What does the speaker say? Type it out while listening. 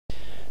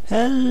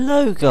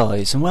Hello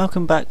guys, and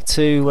welcome back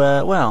to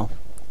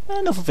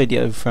another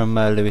video from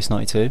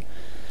Lewis92.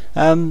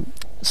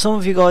 Some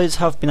of you guys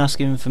have been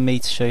asking for me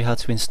to show you how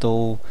to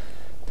install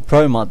the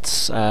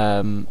ProMods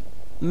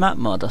map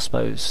mod, I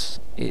suppose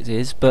it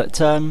is, but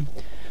I'm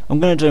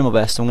going to do my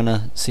best. I'm going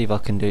to see if I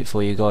can do it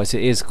for you guys.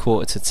 It is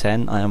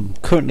 9:45. I am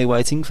currently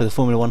waiting for the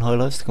Formula 1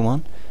 highlights to come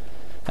on.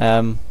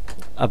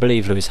 I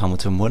believe Lewis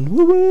Hamilton won.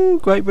 Woo woo!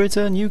 Great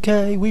Britain,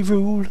 UK, we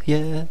rule,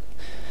 yeah.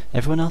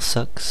 Everyone else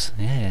sucks,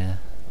 yeah.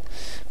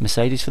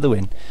 Mercedes for the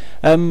win.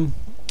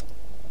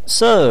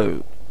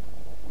 So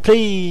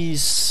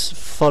please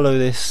follow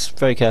this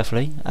very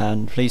carefully,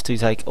 and please do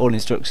take all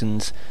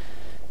instructions.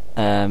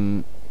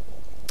 When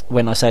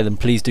I say them,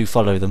 please do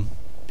follow them,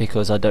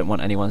 because I don't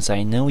want anyone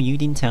saying, no, you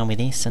didn't tell me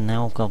this and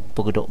now I've got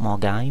buggered up my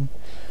game.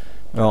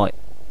 Right,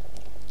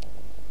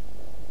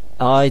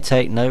 I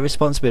take no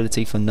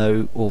responsibility for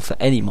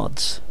any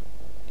mods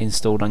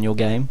installed on your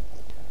game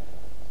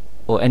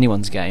or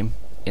anyone's game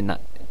in that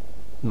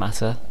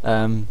matter.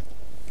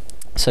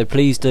 So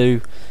please do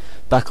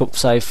back up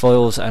save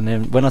files, and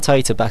then when I tell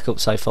you to back up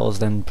save files,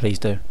 then please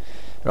do.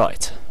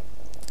 Right,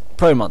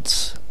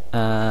 ProMods.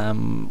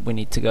 We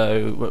need to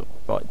go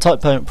right.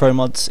 Type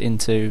ProMods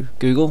into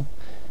Google.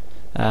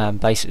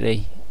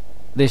 Basically,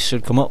 this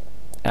should come up,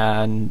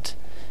 and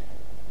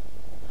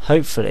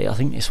hopefully, I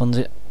think this one's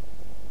it.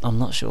 I'm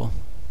not sure.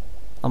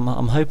 I'm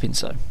hoping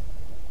so.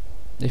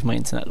 If my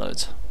internet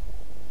loads.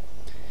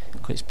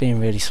 It's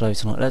being really slow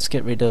tonight. Let's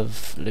get rid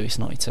of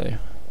Lewis92.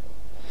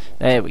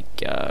 There we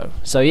go.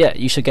 So yeah,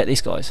 you should get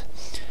this, guys.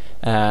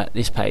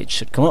 This page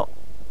should come up.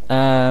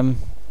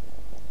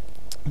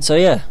 So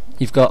yeah,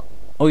 you've got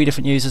all your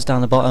different users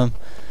down the bottom.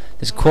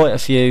 There's quite a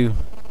few.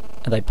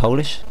 Are they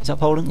Polish? Is that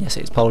Poland? Yes,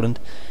 it's Poland.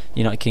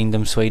 United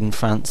Kingdom, Sweden,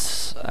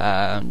 France,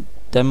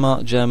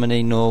 Denmark,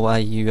 Germany,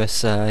 Norway,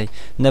 USA,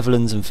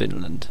 Netherlands and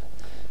Finland.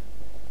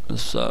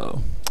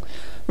 So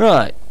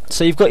right,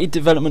 so you've got your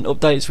development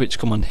updates which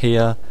come on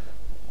here.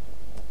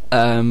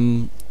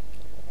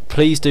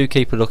 Please do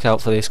keep a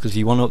lookout for this, because if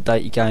you want to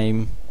update your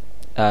game,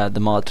 the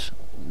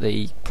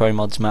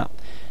ProMods map,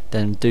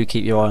 then do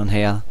keep your eye on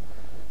here.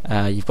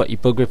 You've got your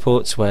bug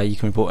reports where you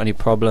can report any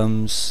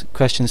problems,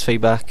 questions,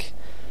 feedback,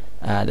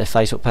 their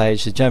Facebook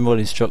page, the general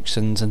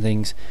instructions and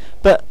things.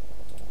 But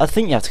I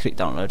think you have to click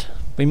download.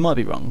 We might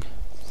be wrong.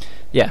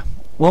 Yeah,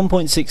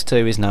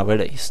 1.62 is now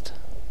released.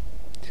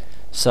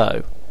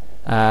 So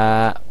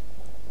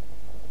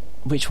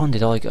which one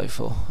did I go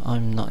for?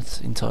 I'm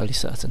not entirely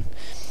certain.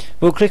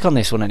 We'll click on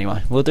this one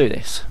anyway. We'll do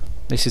this.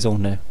 This is all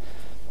new.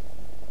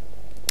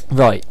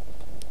 Right,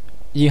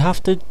 you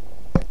have to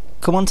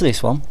come onto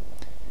this one.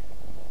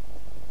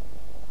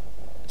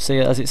 See,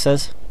 as it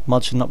says,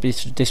 mods should not be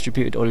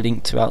distributed or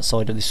linked to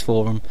outside of this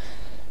forum.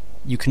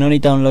 You can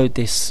only download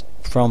this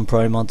from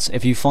ProMods.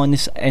 If you find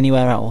this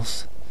anywhere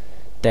else,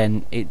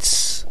 then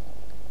it's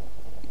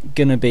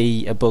gonna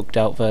be a bugged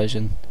out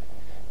version.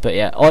 But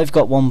yeah, I've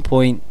got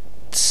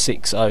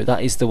 1.60.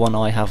 That is the one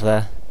I have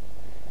there.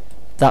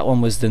 That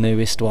one was the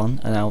newest one,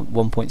 and now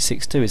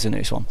 1.62 is the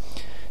newest one.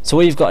 So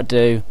all you've got to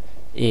do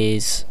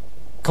is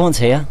come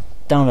onto here,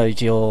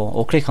 download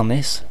or click on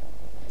this.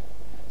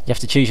 You have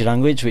to choose your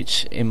language,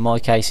 which in my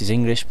case is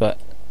English, but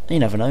you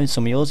never know, in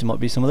some of yours it might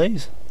be some of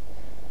these.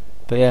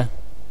 But yeah,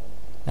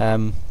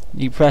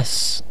 you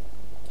press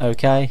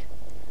OK,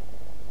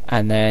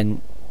 and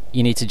then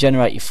you need to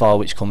generate your file,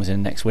 which comes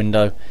in the next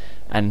window,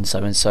 and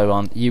so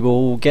on. You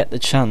will get the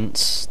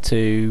chance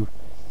to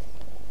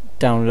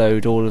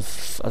download all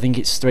of, I think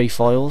it's 3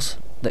 files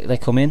that they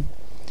come in,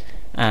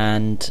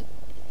 and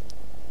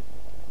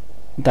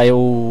they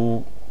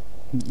all,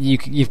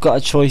 you've got a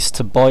choice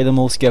to buy them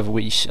all together,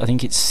 which I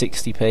think it's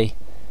 60p,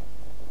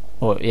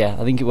 or yeah,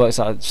 I think it works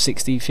out at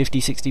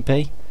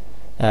 50-60p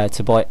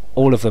to buy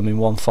all of them in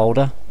one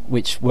folder,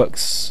 which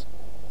works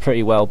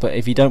pretty well. But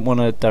if you don't want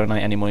to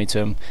donate any money to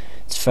them,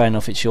 it's fair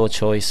enough, it's your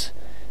choice,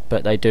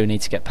 but they do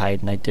need to get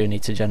paid and they do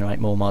need to generate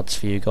more mods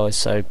for you guys,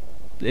 so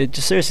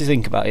just seriously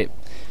think about it.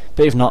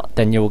 But if not,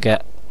 then you'll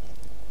get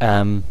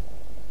all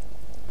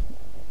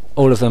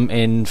of them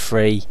in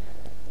 3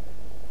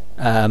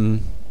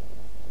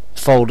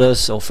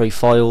 folders or 3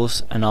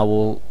 files, and I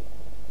will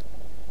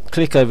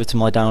click over to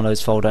my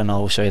downloads folder and I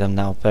will show you them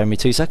now. Bear with me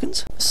 2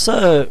 seconds.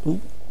 So,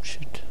 ooh,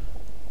 shit,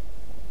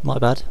 my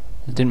bad,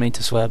 I didn't mean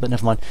to swear, but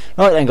never mind.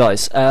 Right then,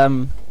 guys,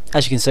 as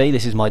you can see,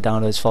 this is my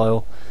downloads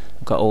file.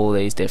 I've got all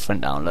these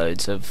different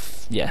downloads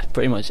of, yeah,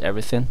 pretty much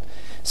everything.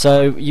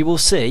 So you will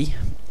see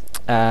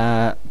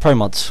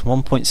ProMods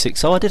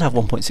 1.6. Oh, I did have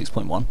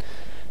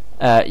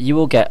 1.6.1. You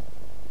will get,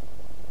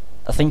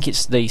 I think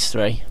it's these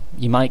 3.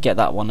 You might get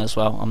that one as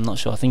well, I'm not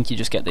sure. I think you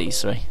just get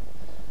these 3.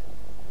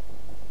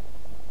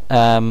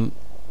 You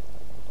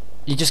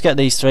just get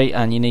these 3,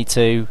 and you need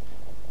to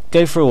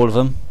go through all of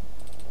them,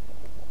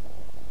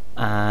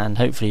 and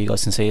hopefully you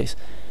guys can see this,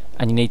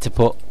 and you need to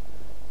put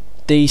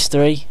these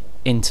 3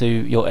 into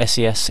your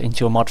SES,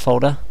 into your mod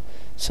folder.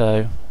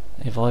 So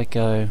if I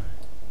go,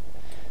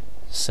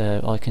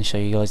 so I can show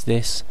you guys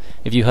this.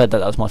 If you heard that,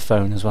 that was my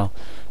phone as well.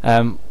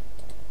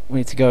 We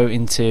need to go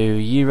into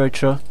Euro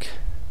Truck,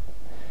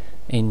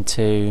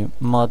 into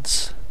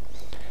mods,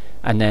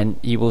 and then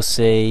you will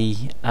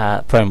see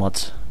pro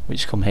mods,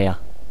 which come here.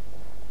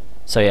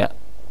 So yeah,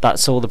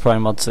 that's all the pro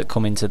mods that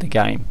come into the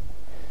game.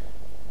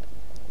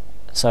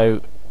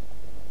 So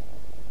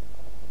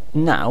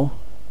now,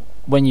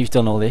 when you've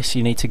done all this,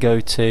 you need to go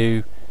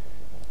to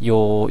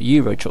your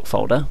Euro Truck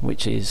folder,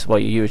 which is, well,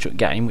 your Euro Truck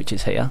game, which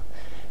is here,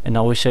 and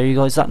I will show you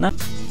guys that now.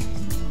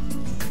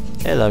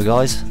 Hello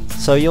guys,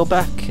 so you're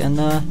back, and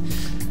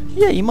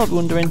yeah, you might be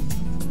wondering,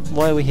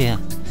 why are we here?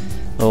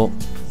 Well,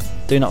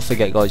 do not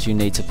forget guys, you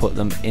need to put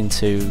them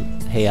into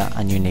here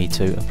and you need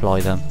to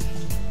apply them.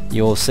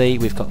 You'll see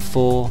we've got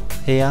 4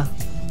 here,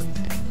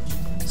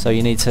 so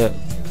you need to,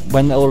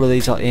 when all of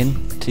these are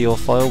in to your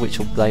file, which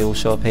they all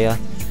show up here,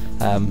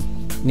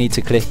 need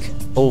to click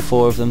all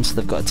 4 of them so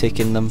they've got a tick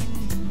in them,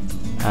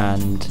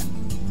 and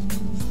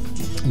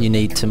you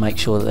need to make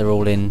sure that they're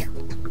all in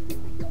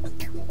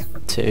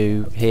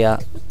to here.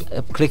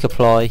 Click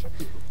apply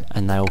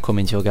and they all come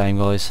into your game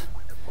guys,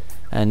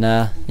 and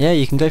yeah,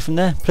 you can go from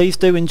there. Please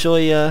do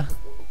enjoy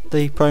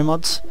the pro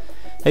mods.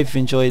 Hope you've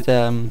enjoyed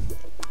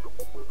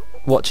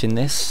watching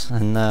this,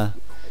 and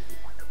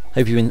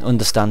hope you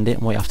understand it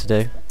and what you have to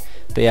do.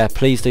 But yeah,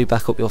 please do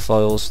back up your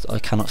files. I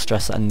cannot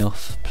stress that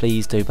enough.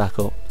 Please do back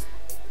up.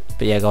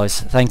 But yeah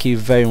guys, thank you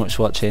very much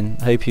for watching.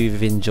 Hope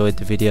you've enjoyed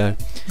the video.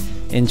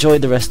 Enjoy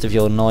the rest of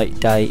your night,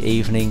 day,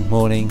 evening,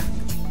 morning,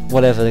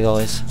 whatever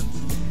guys,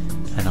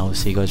 and I will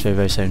see you guys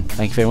very soon.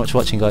 Thank you very much for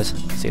watching guys.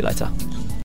 See you later.